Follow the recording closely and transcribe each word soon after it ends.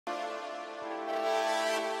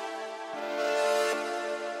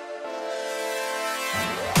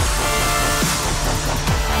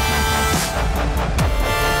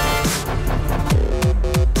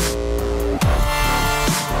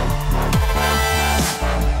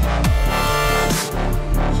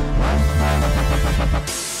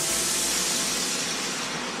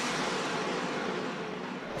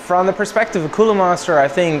From the perspective of Cooler Master, I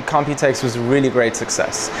think Computex was a really great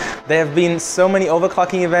success. There have been so many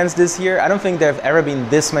overclocking events this year. I don't think there have ever been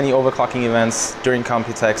this many overclocking events during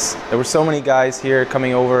Computex. There were so many guys here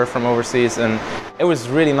coming over from overseas, and it was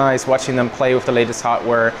really nice watching them play with the latest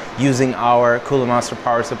hardware, using our Cooler Master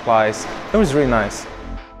power supplies. It was really nice.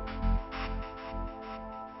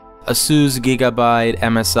 ASUS, Gigabyte,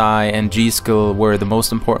 MSI and G-Skill were the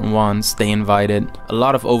most important ones. They invited a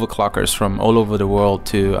lot of overclockers from all over the world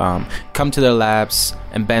to come to their labs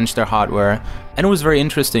and bench their hardware. And it was very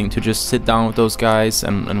interesting to just sit down with those guys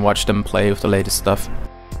and watch them play with the latest stuff.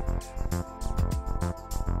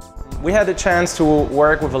 We had the chance to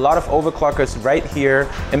work with a lot of overclockers right here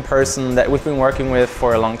in person that we've been working with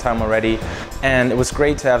for a long time already, and it was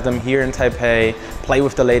great to have them here in Taipei, play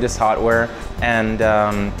with the latest hardware, and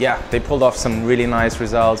yeah, they pulled off some really nice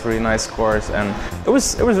results, really nice scores, and it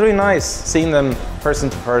was really nice seeing them person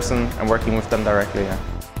to person and working with them directly. Yeah.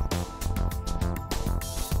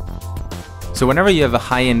 So whenever you have a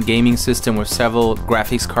high-end gaming system with several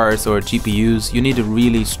graphics cards or GPUs, you need a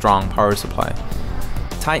really strong power supply.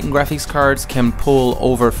 Titan graphics cards can pull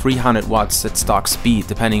over 300 watts at stock speed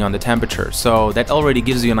depending on the temperature, so that already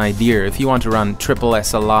gives you an idea if you want to run triple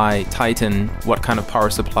SLI Titan what kind of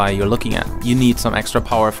power supply you're looking at. You need some extra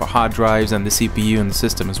power for hard drives and the CPU in the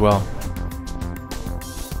system as well.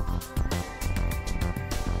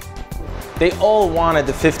 They all wanted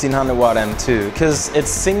the 1500 watt M2 because it's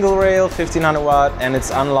single rail 1500 watt and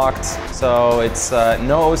it's unlocked, so it's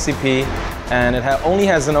no OCP. And it only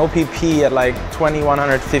has an OPP at like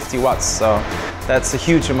 2150 watts, so that's a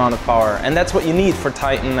huge amount of power. And that's what you need for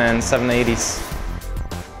Titan and 780s.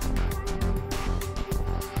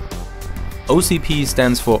 OCP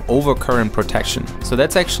stands for overcurrent protection. So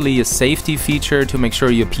that's actually a safety feature to make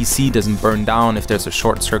sure your PC doesn't burn down if there's a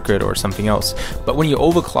short circuit or something else. But when you're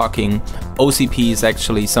overclocking, OCP is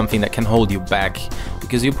actually something that can hold you back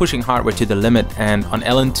because you're pushing hardware to the limit, and on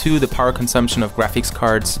LN2 the power consumption of graphics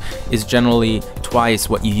cards is generally twice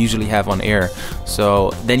what you usually have on air. So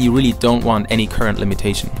then you really don't want any current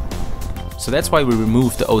limitation. So that's why we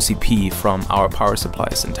removed the OCP from our power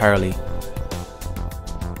supplies entirely.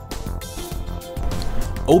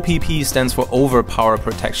 OPP stands for overpower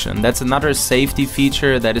protection. That's another safety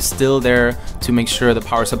feature that is still there to make sure the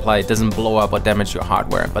power supply doesn't blow up or damage your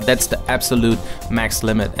hardware. But that's the absolute max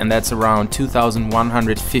limit, and that's around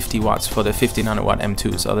 2150 watts for the 1500 watt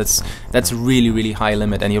M2. So that's really, really high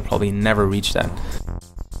limit, and you'll probably never reach that.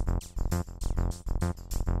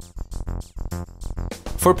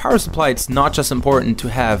 For a power supply, it's not just important to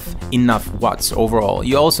have enough watts overall.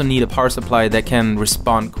 You also need a power supply that can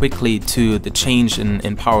respond quickly to the change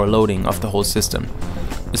in power loading of the whole system.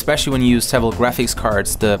 Especially when you use several graphics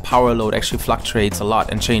cards, the power load actually fluctuates a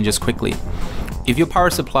lot and changes quickly. If your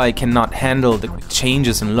power supply cannot handle the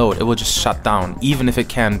changes in load, it will just shut down, even if it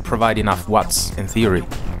can provide enough watts in theory.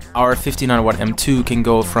 Our 1500 watt M2 can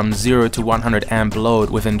go from 0 to 100 amp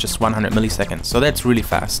load within just 100 milliseconds, so that's really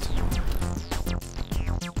fast.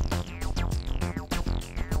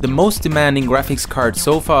 The most demanding graphics card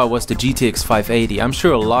so far was the GTX 580. I'm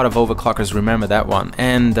sure a lot of overclockers remember that one.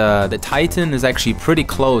 And the Titan is actually pretty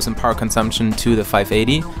close in power consumption to the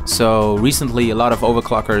 580. So recently a lot of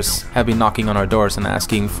overclockers have been knocking on our doors and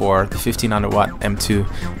asking for the 1500 watt M2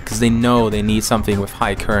 because they know they need something with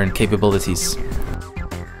high current capabilities.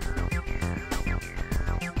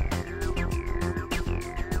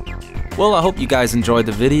 Well, I hope you guys enjoyed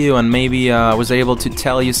the video and maybe I was able to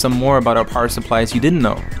tell you some more about our power supplies you didn't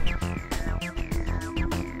know.